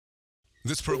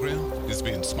This program is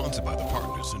being sponsored by the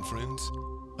partners and friends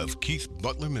of Keith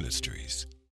Butler Ministries.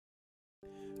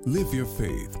 Live Your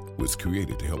Faith was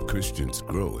created to help Christians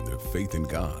grow in their faith in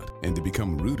God and to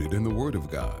become rooted in the Word of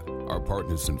God. Our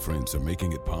partners and friends are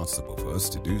making it possible for us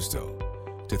to do so.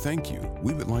 To thank you,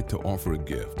 we would like to offer a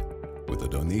gift. With a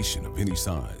donation of any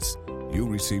size, you'll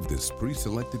receive this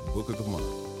pre-selected book of the month,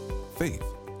 Faith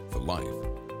for Life,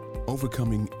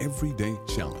 Overcoming Everyday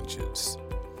Challenges.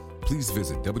 Please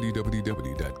visit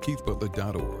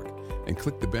www.keithbutler.org and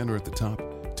click the banner at the top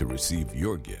to receive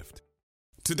your gift.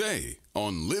 Today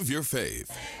on Live Your Faith.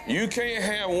 You can't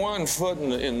have one foot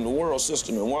in the world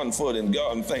system and one foot in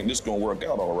God and think this is going to work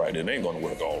out all right. It ain't going to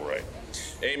work all right.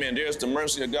 Amen. There's the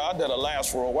mercy of God that'll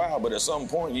last for a while, but at some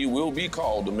point you will be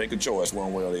called to make a choice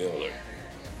one way or the other.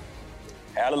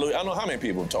 Hallelujah. I don't know how many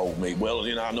people told me, well,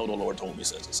 I know the Lord told me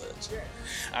such and such.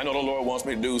 I know the Lord wants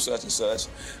me to do such and such.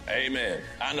 Amen.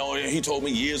 I know he told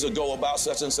me years ago about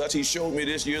such and such. He showed me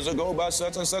this years ago about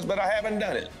such and such, but I haven't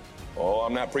done it. Oh,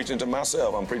 I'm not preaching to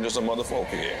myself. I'm preaching to some other folk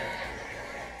here.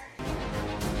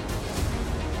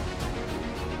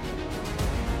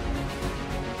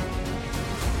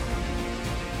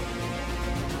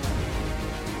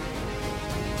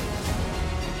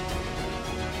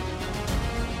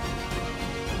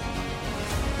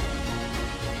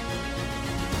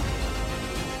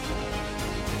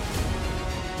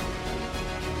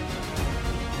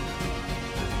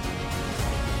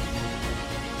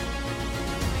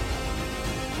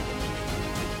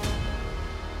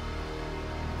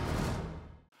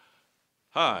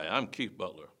 Hi, I'm Keith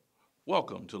Butler.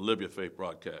 Welcome to Live Your Faith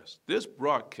broadcast. This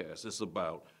broadcast is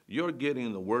about your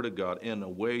getting the Word of God in a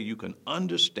way you can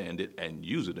understand it and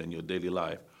use it in your daily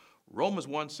life. Romans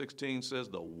 1:16 says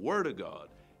the Word of God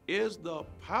is the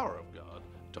power of God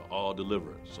to all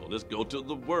deliverance. So let's go to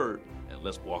the Word and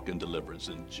let's walk in deliverance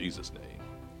in Jesus' name.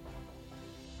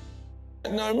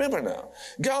 Now remember now,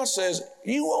 God says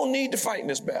you won't need to fight in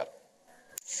this battle.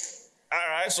 All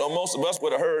right, so most of us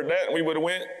would have heard that and we would have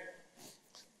went,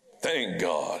 thank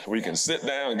God, we can sit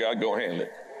down and God go handle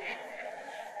it.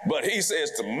 But he says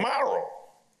tomorrow,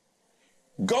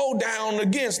 go down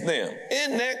against them.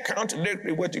 Isn't that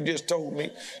contradictory what you just told me?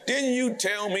 Didn't you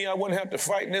tell me I wouldn't have to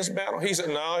fight in this battle? He said,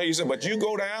 no. He said, but you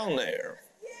go down there.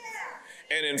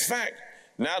 Yeah. And in fact,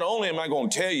 not only am I going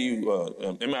to tell you,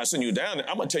 am I sending you down there,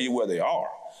 I'm going to tell you where they are.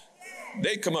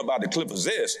 They come up by the cliff of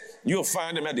Ziz. You'll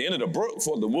find them at the end of the brook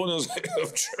for the wilderness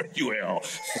of Jeruel.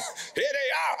 Here they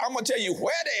are. I'm going to tell you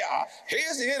where they are.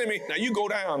 Here's the enemy. Now you go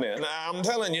down there. Now I'm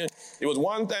telling you, it was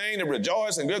one thing to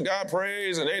rejoice and give God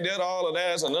praise, and they did all of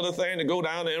that. It's another thing to go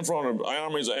down there in front of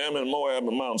armies of Ammon, Moab,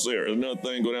 and Mount Seir. It's another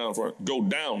thing to go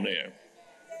down there.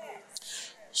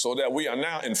 So that we are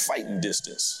now in fighting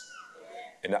distance.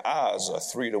 And the odds are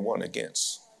 3-1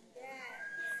 against.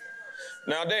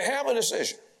 Now they have a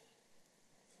decision.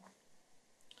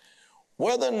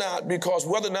 Whether or not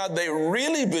they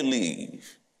really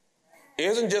believe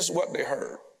isn't just what they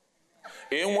heard.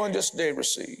 Isn't what just they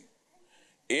received.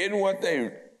 Isn't what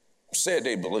they said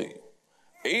they believe.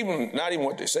 Not even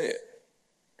what they said.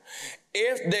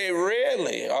 If they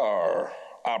really are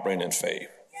operating in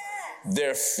faith,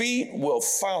 their feet will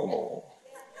follow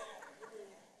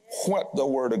what the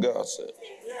Word of God says.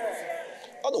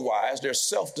 Otherwise, they're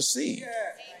self-deceived.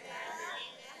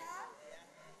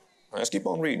 Let's keep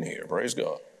on reading here. Praise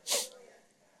God.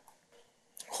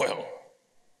 Well,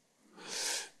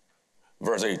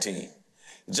 verse 18.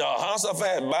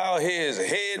 Jehoshaphat bowed his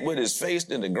head with his face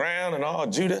in the ground, and all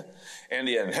Judah and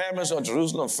the inhabitants of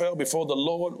Jerusalem fell before the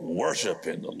Lord,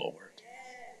 worshiping the Lord.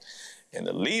 And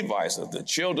the Levites of the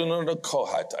children of the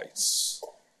Kohathites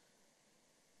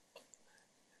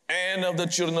and of the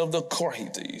children of the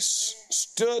Korhites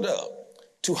stood up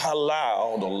to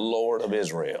hallow the Lord of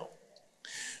Israel.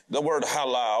 The word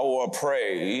hallow or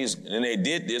praise, and they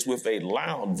did this with a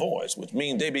loud voice, which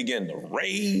means they began to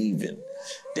rave and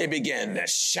they began to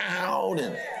shout.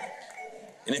 And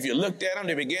if you looked at them,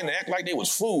 they began to act like they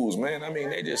was fools, man.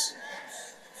 They just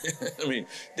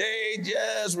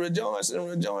rejoicing and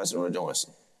rejoicing and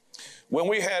rejoicing. When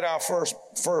we had our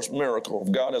first miracle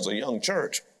of God as a young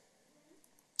church,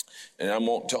 and I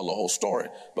won't tell the whole story,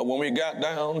 but when we got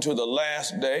down to the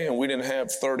last day and we didn't have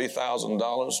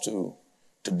 $30,000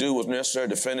 to do what's necessary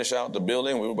to finish out the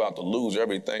building, we were about to lose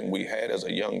everything we had as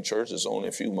a young church. It's only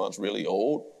a few months really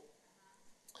old.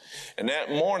 And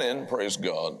that morning, praise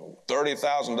God,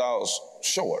 $30,000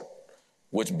 short,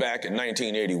 which back in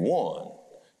 1981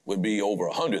 would be over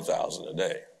 $100,000 a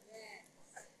day.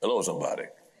 Hello, somebody.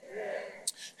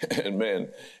 And man,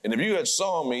 and if you had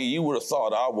saw me, you would have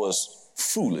thought I was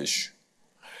foolish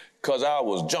because I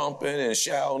was jumping and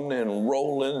shouting and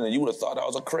rolling, and you would have thought I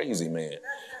was a crazy man.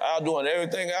 I was doing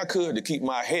everything I could to keep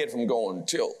my head from going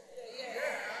tilt.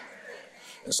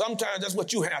 And sometimes that's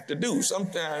what you have to do.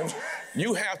 Sometimes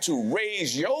you have to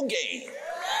raise your game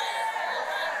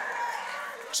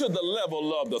to the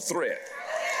level of the threat.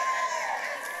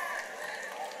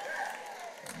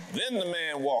 Then the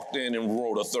man walked in and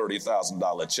wrote a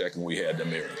 $30,000 check and we had the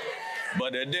miracle.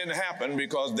 But it didn't happen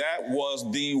because that was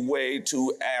the way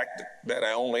to act that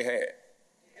I only had.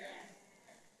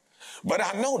 But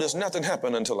I noticed nothing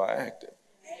happened until I acted.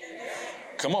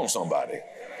 Come on, somebody.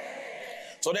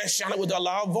 So they shouted with a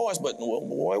loud voice, but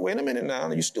boy, wait a minute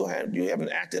now, you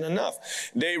haven't acted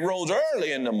enough. They rose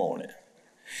early in the morning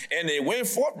and they went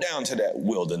forth down to that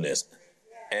wilderness.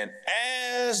 And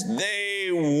as they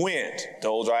went,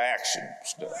 those are action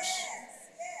steps.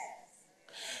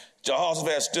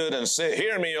 Jehoshaphat stood and said,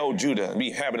 "Hear me, O Judah, and be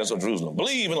inhabitants of Jerusalem.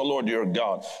 Believe in the Lord your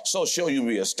God, so shall you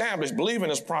be established. Believe in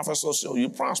his prophets, so shall you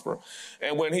prosper."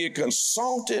 And when he had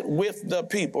consulted with the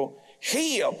people,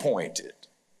 he appointed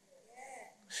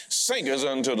singers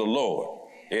unto the Lord.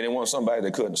 Anyone, somebody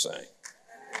that couldn't sing?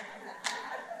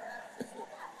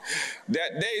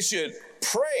 That they should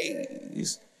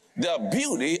praise the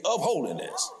beauty of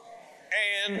holiness.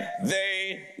 And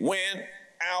they went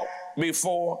out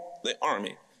before the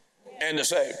army and to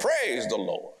say, "Praise the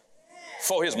Lord,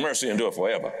 for his mercy endureth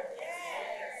forever."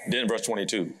 Then verse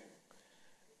 22.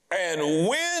 And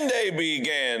when they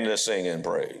began to sing and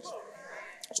praise.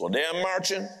 So they're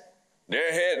marching,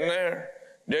 they're heading there,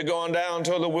 they're going down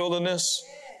to the wilderness.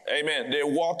 Amen. They're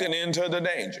walking into the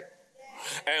danger.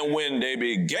 And when they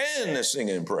began to sing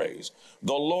and praise,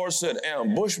 the Lord set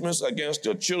ambushments against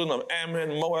the children of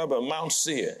Ammon, Moab, and Mount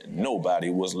Seir. Nobody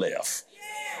was left.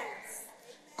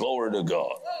 Glory to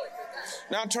God.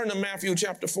 Now turn to Matthew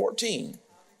chapter 14.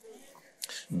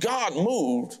 God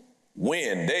moved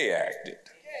when they acted.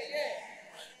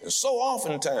 And so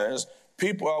oftentimes,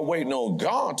 people are waiting on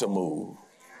God to move.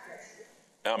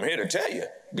 And I'm here to tell you,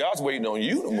 God's waiting on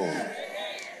you to move.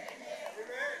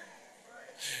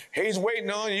 He's waiting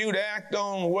on you to act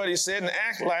on what he said and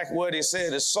act like what he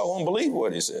said is so and believe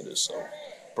what he said is so.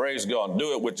 Praise God.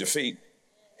 Do it with your feet.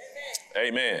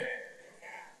 Amen.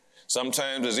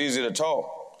 Sometimes it's easy to talk,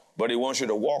 but he wants you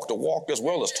to walk the walk as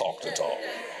well as talk the talk.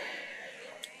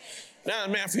 Now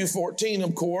in Matthew 14,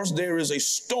 of course, there is a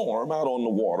storm out on the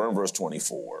water in verse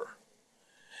 24.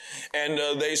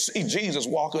 And they see Jesus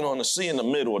walking on the sea in the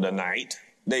middle of the night.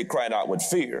 They cried out with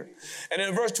fear. And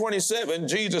in verse 27,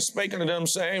 Jesus spake unto them,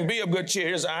 saying, "Be of good cheer,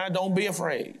 it is I, don't be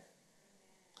afraid."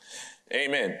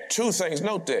 Amen. Two things,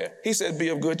 note there. He said, be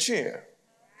of good cheer.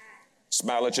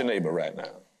 Smile at your neighbor right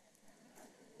now.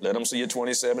 Let them see your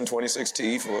 27, 26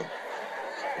 teeth. Or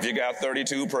if you got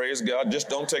 32, praise God, just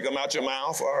don't take them out your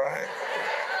mouth, all right?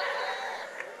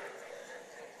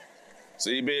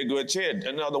 See, be of good cheer.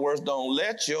 In other words, don't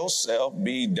let yourself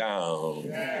be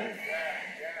down.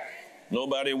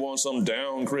 Nobody wants some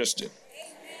down Christian.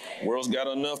 World's got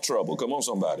enough trouble. Come on,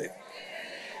 somebody.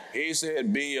 He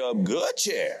said, be of good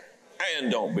cheer and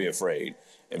don't be afraid.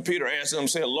 And Peter answered him and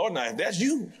said, "Lord, now if that's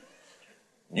you,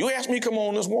 you asked me to come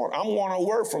on this water. I'm wanting a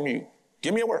word from you.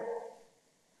 Give me a word.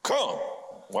 Come."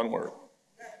 One word.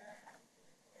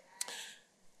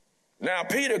 Now,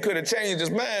 Peter could have changed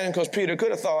his mind because Peter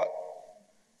could have thought,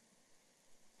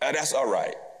 that's all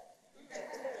right.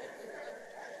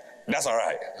 That's all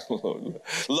right.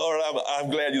 Lord, I'm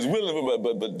glad you're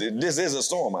willing, but this is a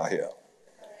storm out here.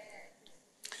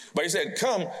 But he said,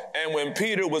 "Come." And when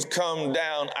Peter was come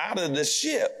down out of the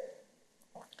ship,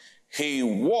 he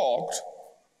walked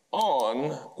on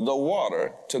the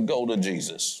water to go to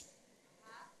Jesus.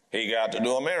 He got to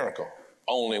do a miracle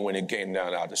only when he came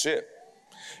down out of the ship.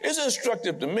 It's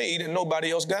instructive to me that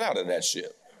nobody else got out of that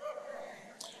ship.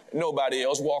 Nobody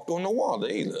else walked on the water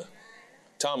either.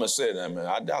 Thomas said,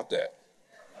 I doubt that.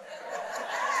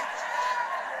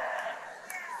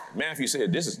 Matthew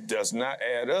said, this does not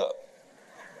add up.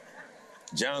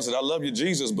 John said, "I love you,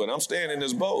 Jesus, but I'm staying in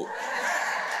this boat."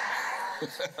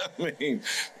 I mean,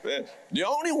 the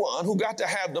only one who got to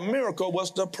have the miracle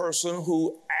was the person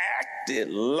who acted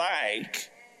like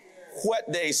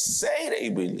what they say they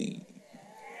believe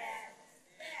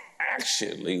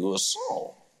actually was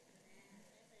so.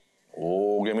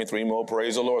 Oh, give me three more.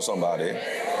 Praise the Lord, somebody.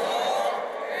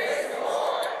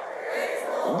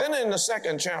 Then in the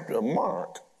second chapter of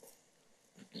Mark,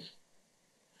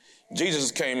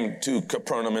 Jesus came to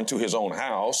Capernaum into his own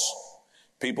house.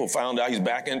 People found out he's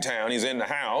back in town. He's in the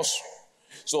house.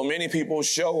 So many people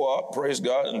show up, praise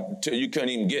God, until you couldn't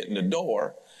even get in the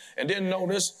door. And then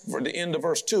notice, for the end of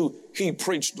verse 2, he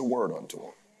preached the word unto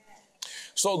them.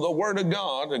 So the word of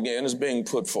God, again, is being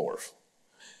put forth.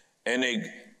 And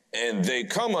they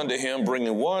come unto him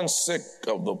bringing one sick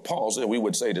of the palsy, we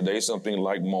would say today something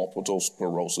like multiple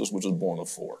sclerosis, which was born of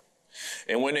 4.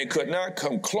 And when they could not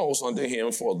come close unto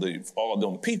him for all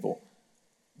them people,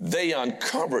 they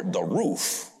uncovered the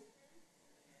roof.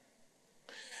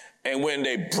 And when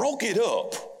they broke it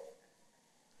up,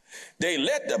 they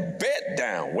let the bed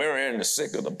down wherein the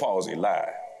sick of the palsy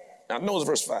lie. Now notice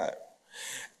verse 5.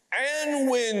 And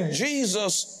when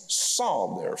Jesus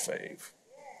saw their faith.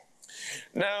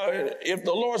 Now, if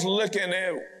the Lord's looking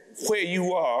at where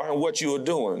you are and what you are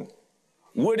doing,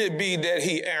 would it be that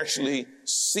he actually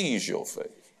sees your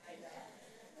faith?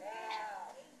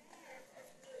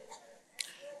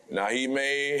 Now, he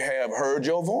may have heard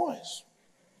your voice.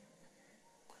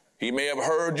 He may have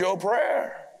heard your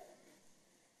prayer.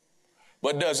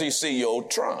 But does he see your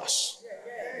trust,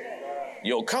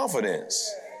 your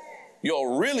confidence,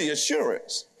 your really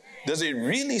assurance? Does he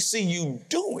really see you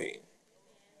doing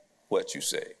what you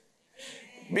say?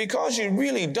 Because you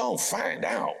really don't find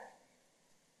out,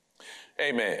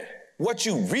 amen, what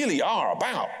you really are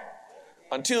about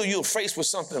until you're faced with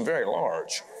something very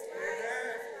large.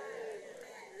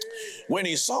 When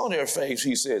he saw their faith,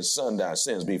 he said, son, thy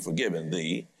sins be forgiven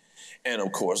thee. And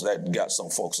of course, that got some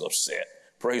folks upset.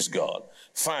 Praise God.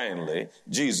 Finally,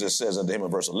 Jesus says unto him in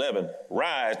verse 11,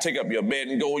 rise, take up your bed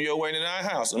and go your way to thy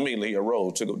house. Immediately he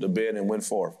arose, took up the bed and went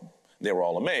forth. They were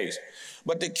all amazed.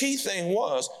 But the key thing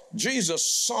was Jesus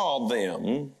saw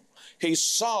them. He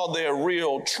saw their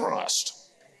real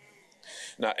trust.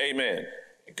 Now, amen.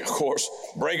 Of course,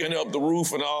 breaking up the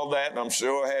roof and all that, I'm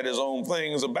sure had his own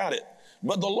things about it.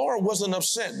 But the Lord wasn't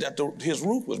upset that his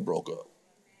roof was broke up.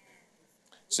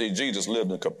 See, Jesus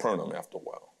lived in Capernaum after a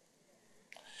while.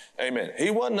 Amen. He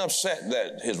wasn't upset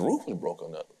that his roof was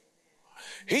broken up.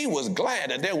 He was glad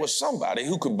that there was somebody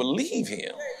who could believe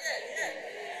him.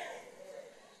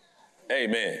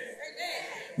 Amen.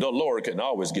 The Lord can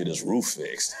always get his roof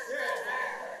fixed.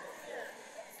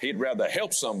 He'd rather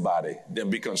help somebody than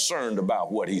be concerned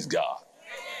about what he's got.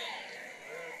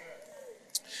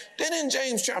 Then in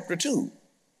James chapter 2,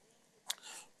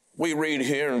 we read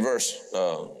here in verse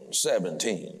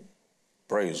 17,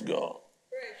 praise God.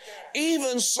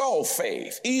 Even so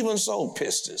faith, even so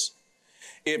pistis,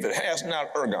 if it has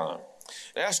not ergon.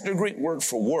 That's the Greek word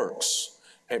for works.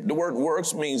 The word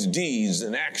works means deeds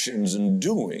and actions and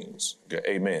doings. Okay,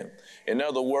 amen. In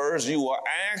other words, you are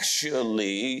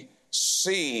actually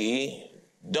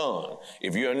done.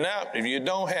 If you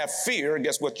don't have fear,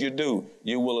 guess what you do?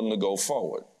 You're willing to go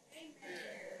forward.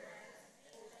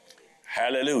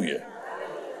 Hallelujah.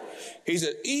 He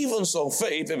said, even so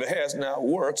faith, if it has not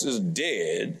works, is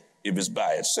dead if it's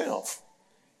by itself.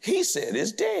 He said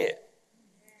it's dead.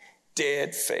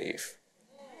 Dead faith.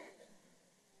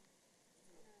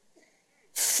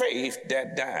 Faith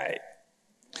that died.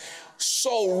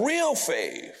 So real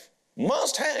faith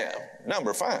must have,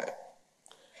 number 5.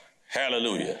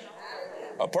 Hallelujah.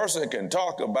 A person can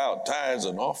talk about tithes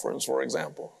and offerings, for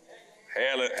example.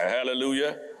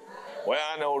 Hallelujah. Well,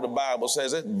 I know the Bible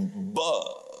says it,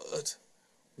 but,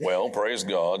 well, praise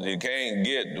God, you can't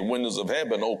get the windows of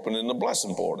heaven open and the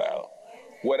blessing poured out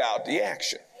without the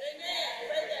action.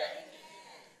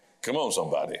 Come on,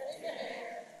 somebody.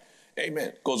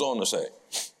 Amen. Goes on to say,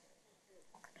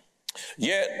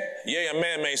 yea, a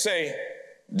man may say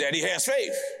that he has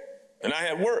faith, and I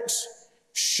have works.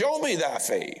 Show me thy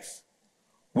faith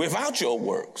without your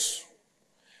works,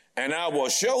 and I will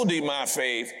show thee my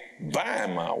faith by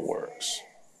my works.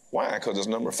 Why? Because it's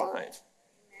number 5.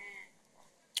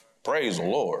 Praise the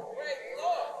Lord.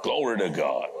 Glory to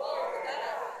God.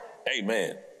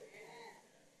 Amen.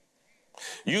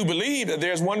 You believe that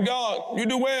there's one God. You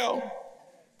do well.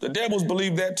 The devils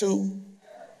believe that too.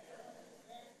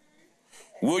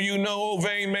 Will you know, O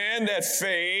vain man, that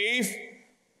faith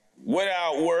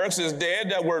without works is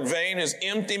dead? That word vain is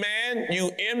empty man.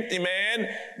 You empty man.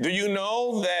 Do you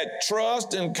know that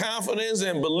trust and confidence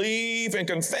and belief and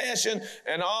confession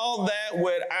and all that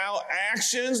without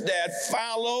actions that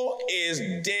follow is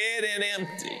dead and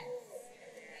empty?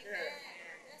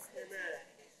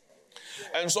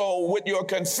 And so with your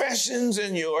confessions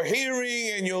and your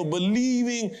hearing and your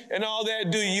believing and all that,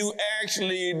 do you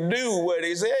actually do what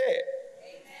he said?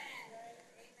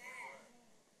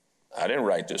 I didn't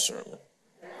write this sermon.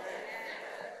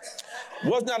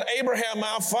 Was not Abraham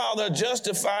our father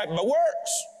justified by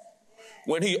works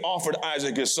when he offered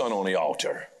Isaac his son on the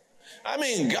altar? I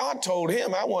mean, God told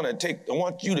him, I want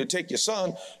you to take your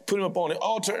son, put him up on the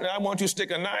altar, and I want you to stick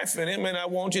a knife in him, and I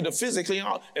want you to physically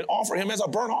and offer him as a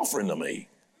burnt offering to me.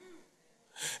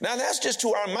 Now, that's just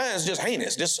to our minds, just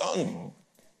heinous, just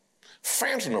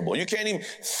Fathomable. You can't even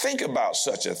think about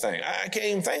such a thing. I can't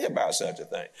even think about such a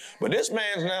thing. But this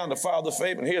man's now the father of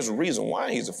faith, and here's the reason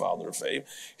why he's the father of faith.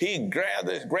 He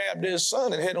grabbed his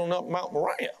son and headed on up Mount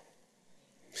Moriah.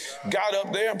 Got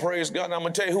up there, praise God. And I'm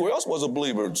going to tell you who else was a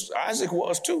believer. Isaac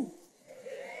was too.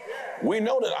 We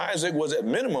know that Isaac was at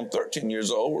minimum 13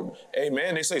 years old.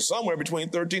 Amen. They say somewhere between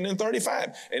 13 and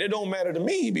 35. And it don't matter to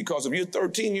me, because if you're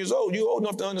 13 years old, you're old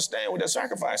enough to understand what that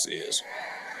sacrifice is.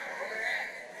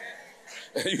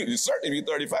 You can certainly be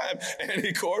 35. And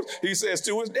of course, he says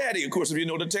to his daddy, of course, if you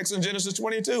know the text in Genesis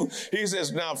 22, he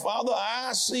says, now, Father,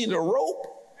 I see the rope.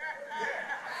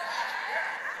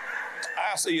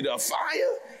 I see the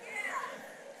fire.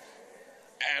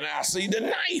 And I see the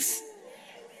knife.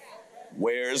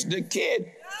 Where's the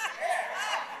kid?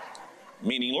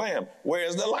 Meaning lamb.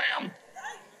 Where's the lamb?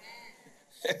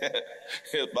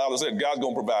 His father said, God's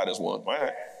going to provide us one. All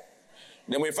right.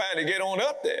 Then we finally get on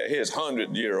up there. His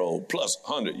 100-year-old plus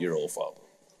 100-year-old father.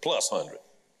 Plus 100.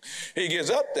 He gets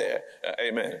up there.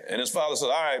 Amen. And his father said,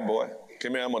 all right, boy,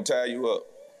 come here. I'm going to tie you up.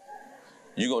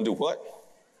 You going to do what?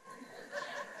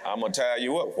 I'm going to tie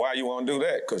you up. Why you want to do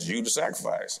that? Because you the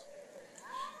sacrifice.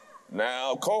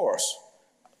 Now, of course,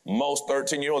 most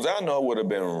 13-year-olds I know would have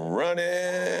been running.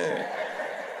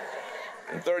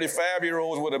 And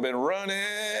 35-year-olds would have been running.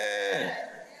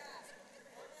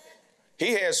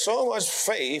 He had so much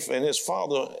faith in his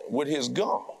father with his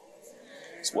God.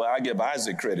 That's why I give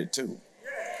Isaac credit too.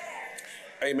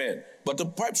 Amen. But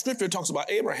the scripture talks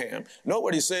about Abraham.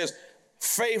 Nobody says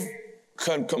faith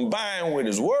combined with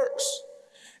his works,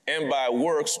 and by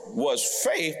works was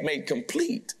faith made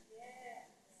complete.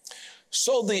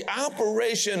 So the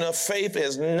operation of faith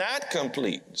is not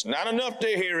complete. It's not enough to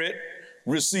hear it,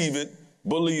 receive it,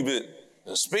 believe it,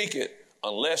 and speak it,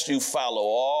 unless you follow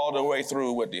all the way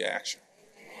through with the action.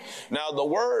 Now, the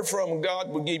word from God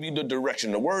will give you the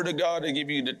direction. The word of God will give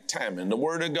you the timing. The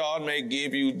word of God may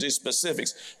give you the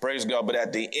specifics. Praise God. But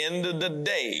at the end of the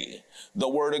day, the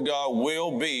word of God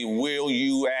will be, will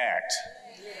you act?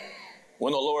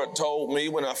 When the Lord told me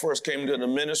when I first came to the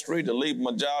ministry to leave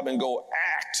my job and go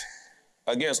act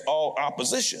against all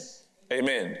opposition.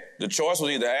 Amen. The choice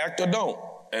was either act or don't.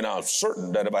 And I'm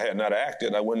certain that if I had not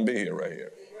acted, I wouldn't be here right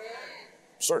here.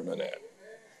 Certain of that.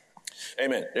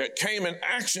 Amen. There came an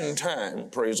action time,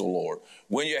 praise the Lord,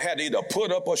 when you had to either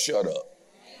put up or shut up.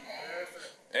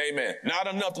 Amen. Not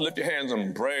enough to lift your hands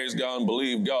and praise God and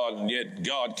believe God, and yet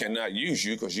God cannot use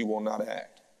you because you will not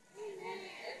act.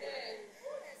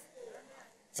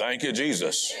 Thank you,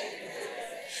 Jesus.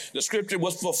 The scripture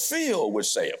was fulfilled, which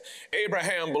saith,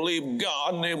 Abraham believed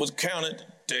God, and it was counted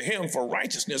to him for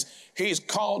righteousness. He's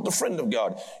called the friend of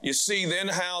God. You see then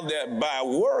how that by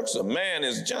works a man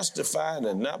is justified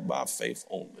and not by faith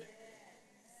only.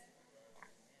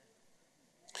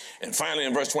 And finally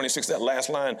in verse 26, that last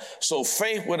line, so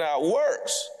faith without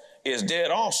works is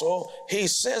dead also. He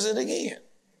says it again.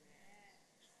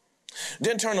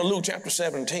 Then turn to Luke chapter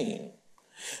 17.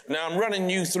 Now I'm running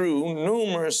you through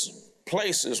numerous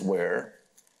places where,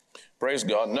 praise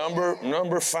God,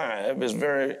 number 5 is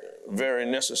very, very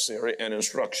necessary and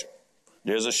instruction.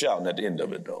 There's a shouting at the end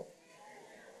of it, though.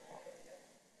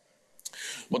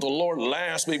 But the Lord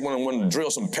last week wanted to drill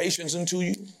some patience into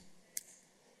you.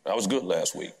 That was good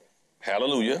last week.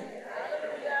 Hallelujah.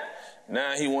 Hallelujah.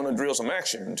 Now he wants to drill some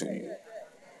action into you. I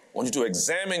want you to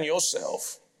examine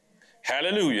yourself.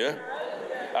 Hallelujah.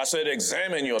 Hallelujah. I said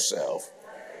examine yourself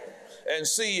and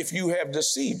see if you have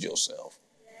deceived yourself.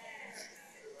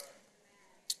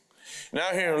 Now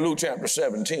here in Luke chapter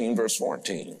 17, verse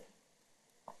 14.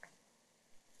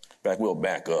 We'll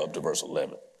back up to verse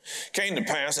 11. Came to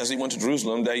pass as he went to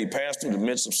Jerusalem that he passed through the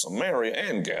midst of Samaria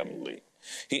and Galilee.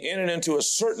 He entered into a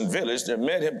certain village. There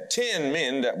met him 10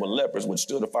 men that were lepers, which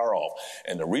stood afar off.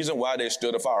 And the reason why they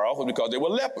stood afar off was because they were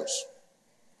lepers.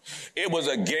 It was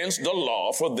against the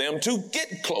law for them to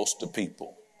get close to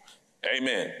people.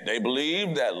 Amen. They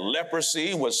believed that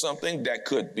leprosy was something that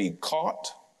could be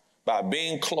caught by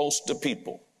being close to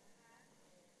people.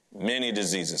 Many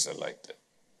diseases are like that.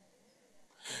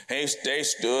 They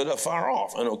stood afar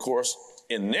off. And of course,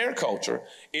 in their culture,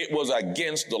 it was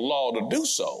against the law to do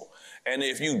so. And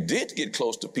if you did get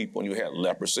close to people and you had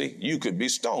leprosy, you could be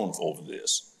stoned over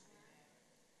this.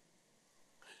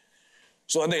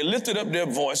 So they lifted up their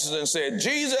voices and said,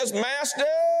 Jesus, Master,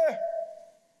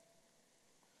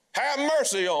 have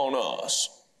mercy on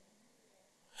us.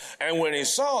 And when he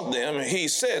saw them, he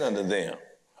said unto them,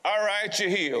 all right, you're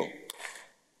healed.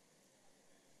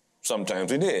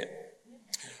 Sometimes he did.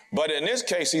 But in this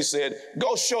case, he said,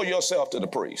 go show yourself to the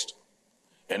priest.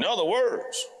 In other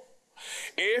words,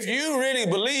 If you really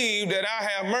believe that I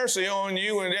have mercy on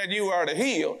you and that you are to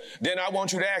heal, then I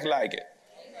want you to act like it.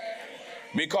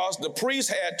 Because the priest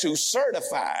had to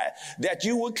certify that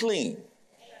you were clean.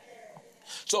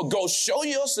 So go show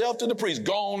yourself to the priest.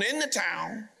 Go on in the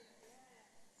town.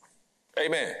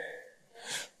 Amen.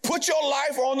 Put your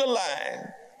life on the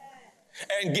line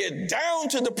and get down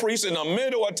to the priest in the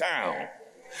middle of town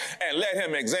and let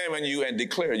him examine you and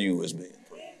declare you as being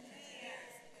free.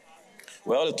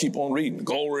 Well, let's keep on reading.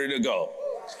 Glory to God.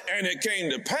 And it came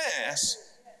to pass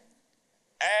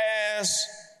as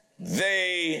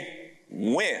they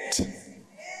went,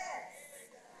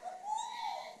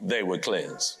 they were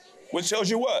cleansed. Which shows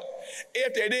you what?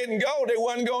 If they didn't go, they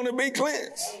wasn't going to be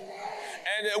cleansed.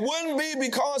 And it wouldn't be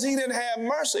because he didn't have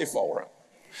mercy for them.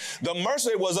 The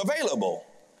mercy was available,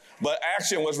 but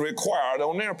action was required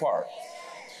on their part.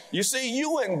 You see,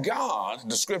 you and God,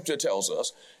 the scripture tells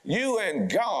us, you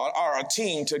and God are a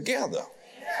team together.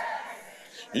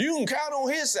 You can count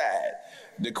on his side.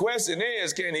 The question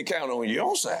is, can he count on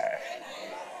your side?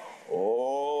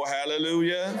 Oh,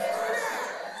 hallelujah.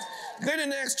 Then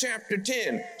in Acts chapter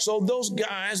 10, so those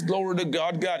guys, glory to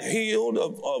God, got healed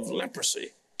of leprosy,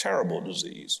 terrible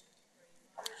disease.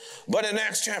 But in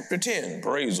Acts chapter 10,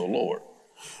 praise the Lord,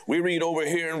 we read over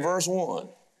here in verse 1.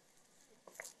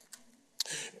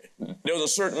 There was a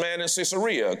certain man in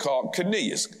Caesarea called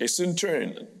Cornelius, a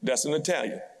centurion, that's an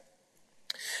Italian.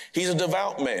 He's a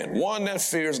devout man, one that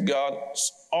fears God,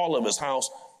 all of his house.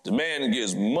 The man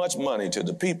gives much money to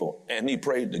the people, and he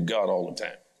prayed to God all the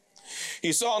time.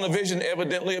 He saw in a vision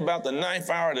evidently about the 9th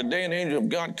hour of the day, an angel of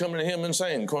God coming to him and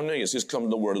saying, Cornelius, here's come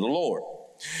the word of the Lord.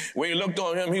 When he looked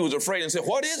on him, he was afraid and said,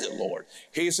 what is it, Lord?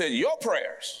 He said, your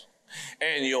prayers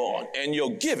and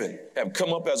your giving have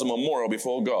come up as a memorial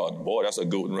before God. Boy, that's a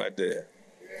good one right there.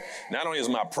 Not only does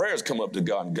my prayers come up to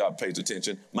God and God pays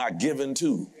attention, my giving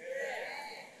too.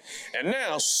 And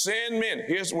now send men.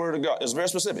 Here's the word of God. It's very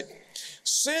specific.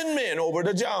 Send men over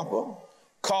to Joppa.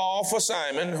 Call for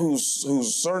Simon,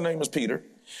 whose surname is Peter.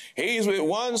 He's with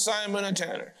one Simon a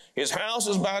tanner. His house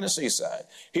is by the seaside.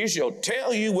 He shall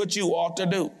tell you what you ought to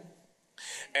do.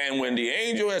 And when the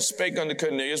angel had spake unto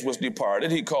Cornelius was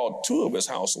departed, he called 2 of his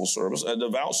household servants, a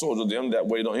devout soldier of them that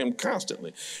wait on him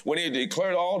constantly. When he had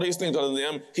declared all these things unto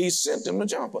them, he sent them to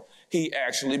Joppa. He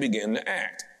actually began to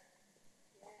act.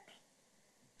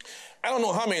 I don't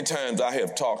know how many times I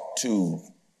have talked to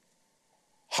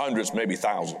hundreds, maybe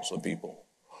thousands of people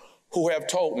who have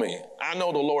told me, I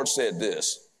know the Lord said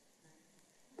this,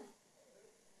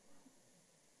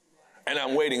 and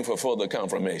I'm waiting for further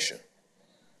confirmation.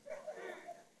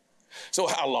 So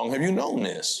how long have you known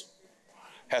this?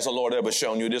 Has the Lord ever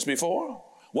shown you this before?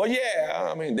 Well, yeah,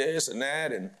 I mean, this and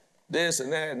that and this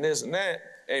and that and this and that.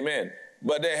 Amen.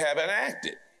 But they haven't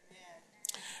acted.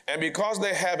 And because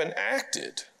they haven't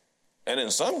acted, and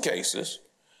in some cases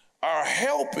are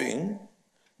helping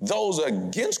those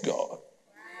against God,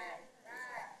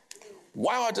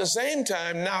 while at the same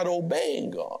time not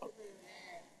obeying God.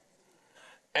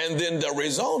 And then the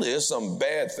result is some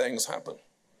bad things happen.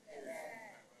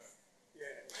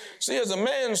 See, as a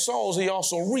man sows, he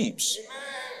also reaps.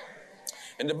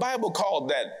 And the Bible called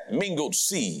that mingled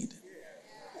seed.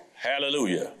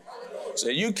 Hallelujah. So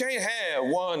you can't have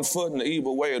one foot in the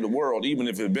evil way of the world, even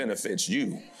if it benefits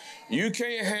you. You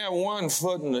can't have one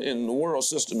foot in the world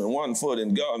system and one foot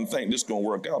in God and think this is going to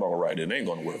work out all right. It ain't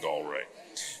going to work all right.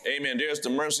 Amen. There's the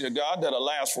mercy of God that'll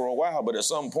last for a while, but at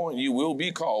some point you will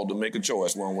be called to make a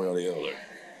choice one way or the other.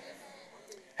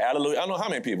 Hallelujah. I don't know how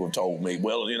many people have told me,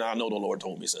 well, I know the Lord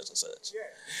told me such and such.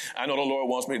 I know the Lord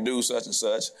wants me to do such and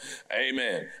such.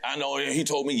 Amen. I know he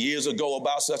told me years ago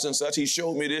about such and such. He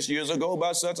showed me this years ago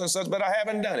about such and such, but I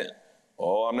haven't done it.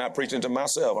 Oh, I'm not preaching to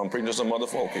myself. I'm preaching to some other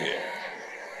folk here.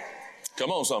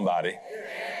 Come on, somebody.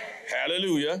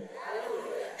 Hallelujah.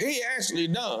 He actually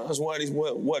does what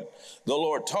the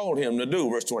Lord told him to do,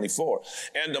 verse 24.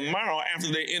 And tomorrow,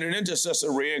 after they entered into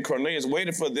Caesarea, and Cornelius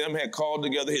waited for them, had called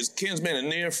together his kinsmen and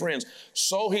near friends.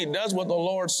 So he does what the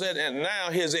Lord said, and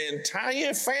now his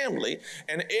entire family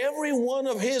and every one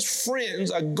of his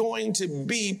friends are going to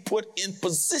be put in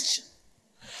position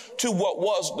to what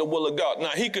was the will of God. Now,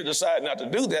 he could decide not to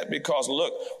do that because,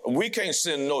 look, we can't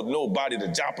send nobody to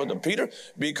Joppa to Peter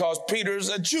because Peter's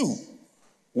a Jew.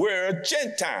 We're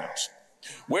Gentiles.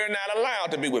 We're not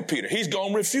allowed to be with Peter. He's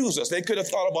going to refuse us. They could have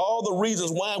thought of all the reasons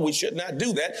why we should not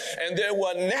do that. And there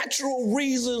were natural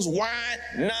reasons why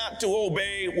not to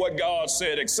obey what God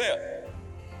said, except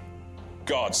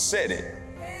God said it.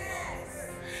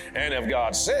 And if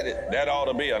God said it, that ought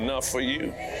to be enough for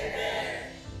you.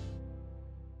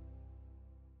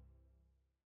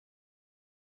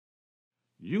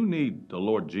 You need the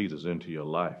Lord Jesus into your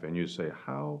life, and you say,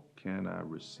 how can I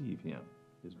receive him?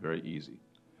 It's very easy.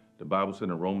 The Bible said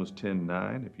in Romans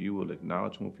 10:9, if you will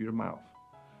acknowledge him with your mouth,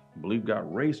 and believe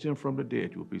God raised him from the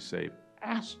dead, you will be saved.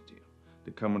 Ask him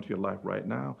to come into your life right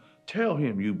now. Tell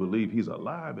him you believe he's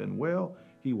alive and well.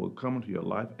 He will come into your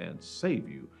life and save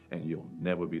you, and you'll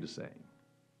never be the same.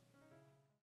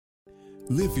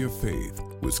 Live Your Faith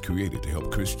was created to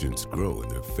help Christians grow in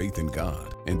their faith in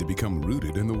God and to become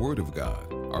rooted in the Word of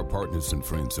God. Our partners and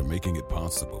friends are making it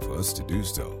possible for us to do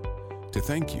so. To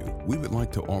thank you, we would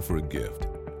like to offer a gift.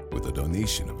 With a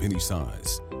donation of any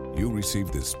size, you'll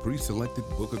receive this pre-selected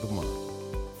book of the month,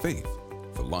 Faith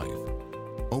for Life,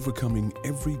 Overcoming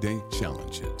Everyday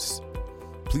Challenges.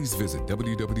 Please visit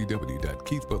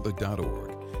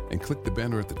www.keithbutler.org and click the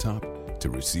banner at the top to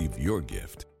receive your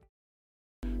gift.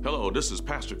 Hello, this is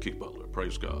Pastor Keith Butler.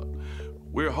 Praise God.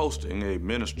 We're hosting a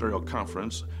ministerial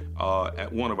conference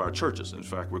at one of our churches. In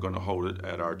fact, we're going to hold it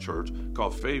at our church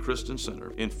called Faith Christian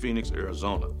Center in Phoenix,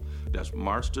 Arizona. That's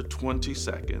March the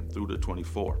 22nd through the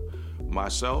 24th.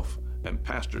 Myself and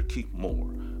Pastor Keith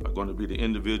Moore are going to be the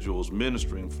individuals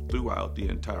ministering throughout the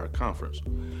entire conference.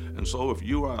 And so if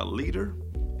you are a leader,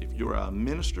 if you're a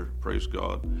minister, praise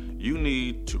God, you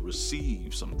need to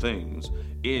receive some things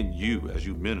in you as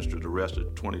you minister the rest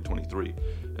of 2023.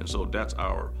 And so that's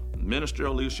our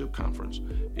Ministerial Leadership Conference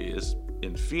is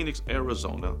in Phoenix,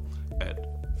 Arizona at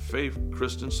Faith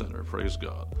Christian Center, praise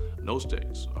God. Those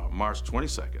dates are March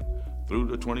 22nd through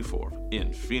the 24th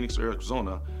in Phoenix,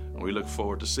 Arizona, and we look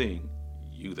forward to seeing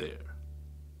you there.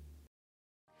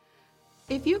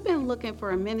 If you've been looking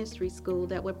for a ministry school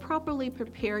that would properly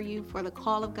prepare you for the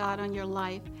call of God on your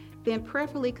life, then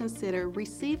prayerfully consider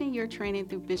receiving your training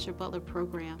through Bishop Butler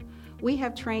program. We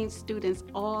have trained students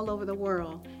all over the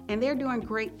world, and they're doing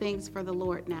great things for the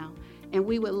Lord now, and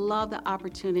we would love the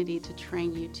opportunity to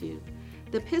train you too.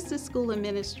 The Pistis School of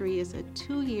Ministry is a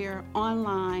 2-year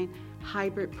online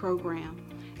hybrid program,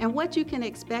 and what you can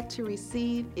expect to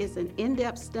receive is an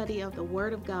in-depth study of the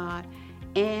Word of God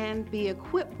and be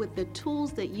equipped with the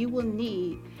tools that you will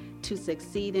need to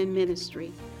succeed in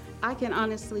ministry. I can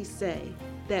honestly say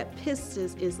that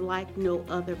Pistis is like no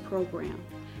other program.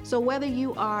 So whether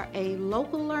you are a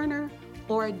local learner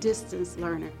or a distance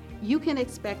learner, you can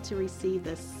expect to receive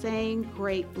the same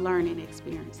great learning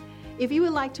experience. If you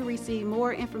would like to receive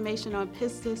more information on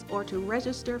Pistis or to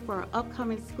register for our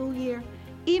upcoming school year,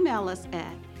 email us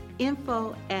at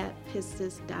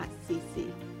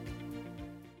info@pistis.cc.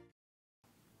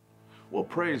 Well,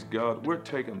 praise God, we're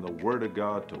taking the Word of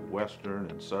God to Western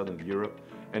and Southern Europe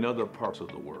and other parts of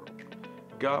the world.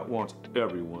 God wants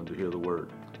everyone to hear the Word.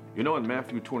 You know, in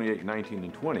Matthew 28:19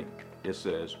 and 20, it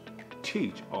says,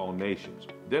 teach all nations.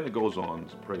 Then it goes on,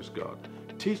 praise God,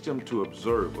 teach them to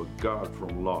observe a God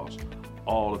from lost,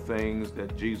 all the things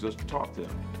that Jesus taught them.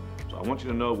 So I want you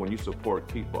to know, when you support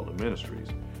Keith Butler Ministries,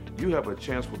 you have a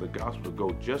chance for the gospel to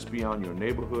go just beyond your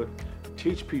neighborhood,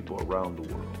 teach people around the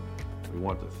world. We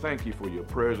want to thank you for your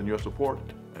prayers and your support,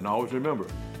 and always remember,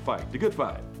 fight the good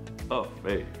fight of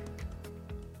faith.